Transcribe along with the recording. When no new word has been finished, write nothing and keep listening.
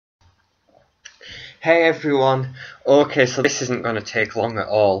Hey everyone. Okay, so this isn't going to take long at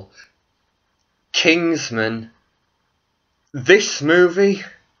all. Kingsman. This movie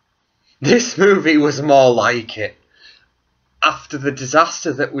was more like it. After the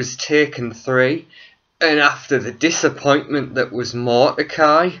disaster that was Taken 3, and after the disappointment that was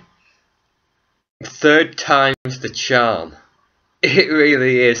Mordecai, third time's the charm. It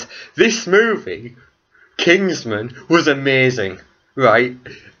really is. This movie, Kingsman, was amazing, right?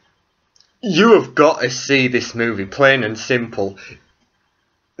 You have got to see this movie, plain and simple.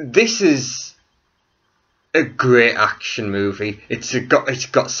 This is a great action movie. It's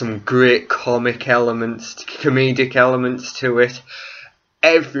got some great comedic elements to it.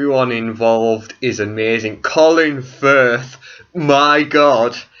 Everyone involved is amazing. Colin Firth, my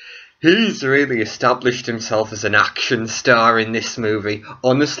God, he's really established himself as an action star in this movie.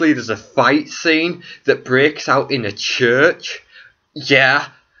 Honestly, there's a fight scene that breaks out in a church. Yeah.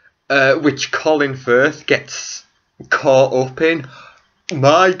 Which Colin Firth gets caught up in.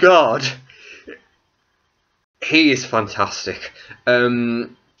 My God, he is fantastic.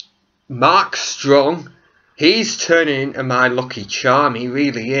 Mark Strong, he's turning into my lucky charm. He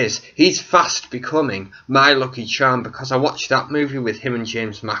really is. He's fast becoming my lucky charm because I watched that movie with him and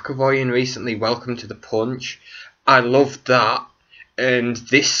James McAvoy in recently, Welcome to the Punch. I loved that, and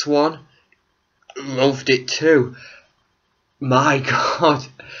this one, loved it too. My God.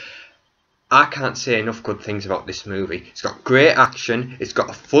 I can't say enough good things about this movie. It's got great action, it's got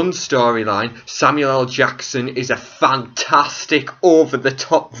a fun storyline. Samuel L. Jackson is a fantastic,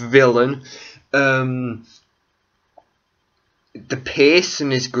 over-the-top villain. The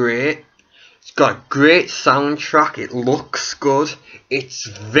pacing is great. It's got a great soundtrack, it looks good. It's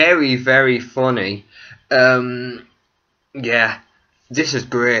very, very funny. Yeah, this is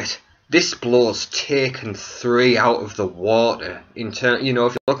great. This blows Taken 3 out of the water. If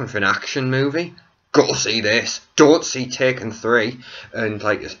you're looking for an action movie, go see this. Don't see Taken 3. And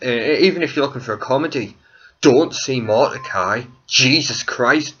even if you're looking for a comedy, don't see Mordecai. Jesus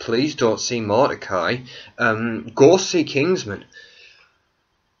Christ, please don't see Mordecai. Go see Kingsman.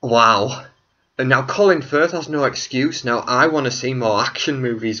 Wow. And now Colin Firth has no excuse. Now I want to see more action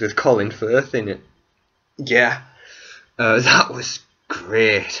movies with Colin Firth in it. Yeah. That was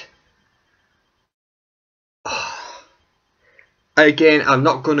great. Again, I'm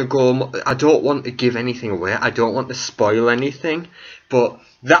not going to go... I don't want to give anything away. I don't want to spoil anything. But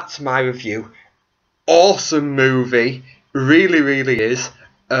that's my review. Awesome movie. Really, really is.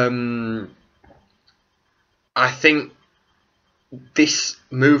 I think this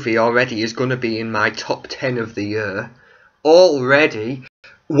movie already is going to be in my top 10 of the year. Already.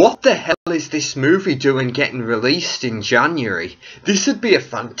 What the hell is this movie doing getting released in January? This would be a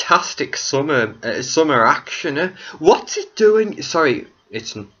fantastic summer actioner. What's it doing? Sorry,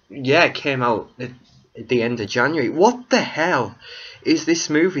 it came out at the end of January. What the hell is this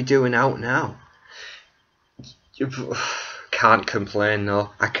movie doing out now? Can't complain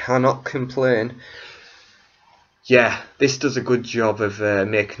though. I cannot complain. Yeah, this does a good job of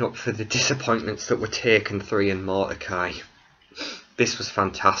making up for the disappointments that were Taken 3 and Mordecai. This was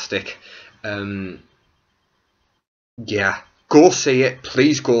fantastic. Yeah, go see it.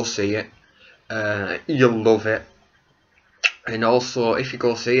 Please go see it. You'll love it. And also, if you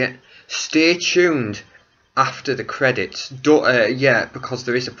go see it, stay tuned after the credits. Don't, because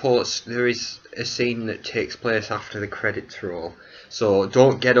there is a scene that takes place after the credits roll. So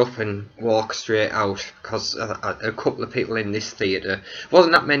don't get up and walk straight out, because a couple of people in this theatre,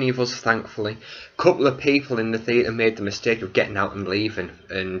 wasn't that many of us thankfully, a couple of people in the theatre made the mistake of getting out and leaving,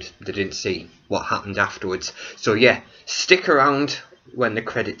 and they didn't see what happened afterwards. So yeah, stick around when the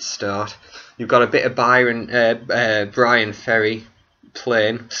credits start. You've got a bit of Brian Ferry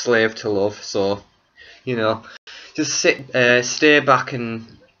playing Slave to Love, so just stay back and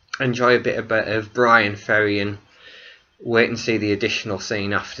enjoy a bit of Brian Ferry and wait and see the additional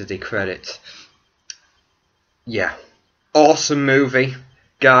scene after the credits. Yeah, awesome movie,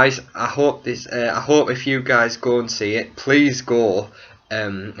 guys. I hope if you guys go and see it, please go.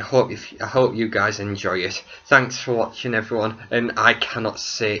 I hope you guys enjoy it. Thanks for watching, everyone, and I cannot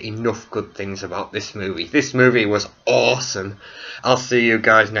say enough good things about this movie. This movie was awesome. I'll see you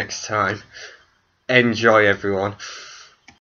guys next time. Enjoy, everyone.